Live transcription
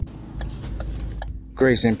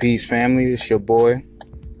Grace and peace, family. It's your boy,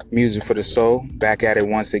 Music for the Soul, back at it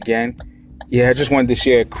once again. Yeah, I just wanted to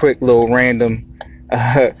share a quick little random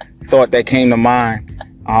thought that came to mind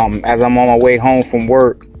as I'm on my way home from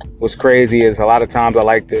work. What's crazy is a lot of times I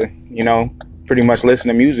like to, pretty much listen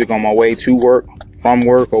to music on my way to work, from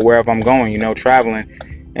work, or wherever I'm going, traveling.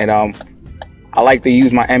 And I like to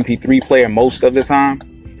use my MP3 player most of the time.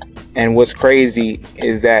 And what's crazy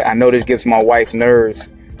is that I know this gets my wife's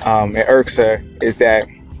nerves. It irks her, is that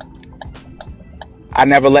I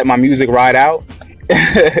never let my music ride out.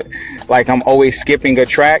 Like I'm always skipping a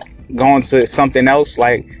track, going to something else.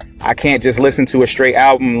 Like I can't just listen to a straight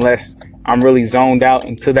album unless I'm really zoned out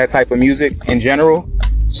into that type of music in general.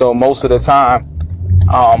 So most of the time,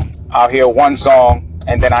 I'll hear one song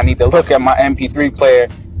and then I need to look at my MP3 player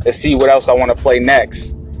to see what else I want to play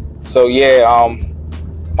next. So yeah,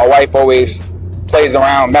 my wife always plays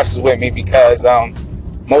around, messes with me because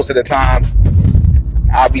most of the time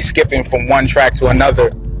I'll be skipping from one track to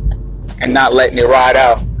another and not letting it ride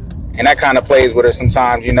out. And that kind of plays with her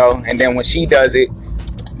sometimes, And then when she does it,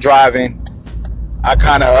 driving, I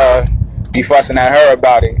kind of be fussing at her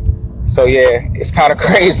about it. So yeah, it's kind of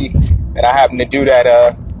crazy that I happen to do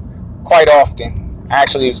that quite often.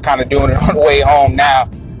 Actually, I was kind of doing it on the way home now,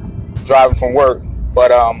 driving from work.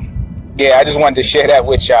 But yeah, I just wanted to share that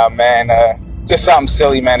with y'all, man. Just something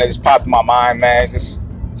silly, man, that just popped in my mind, man. Just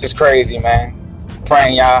crazy, man.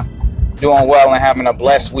 Praying y'all doing well and having a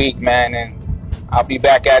blessed week, man. And I'll be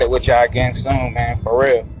back at it with y'all again soon, man. For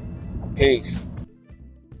real. Peace.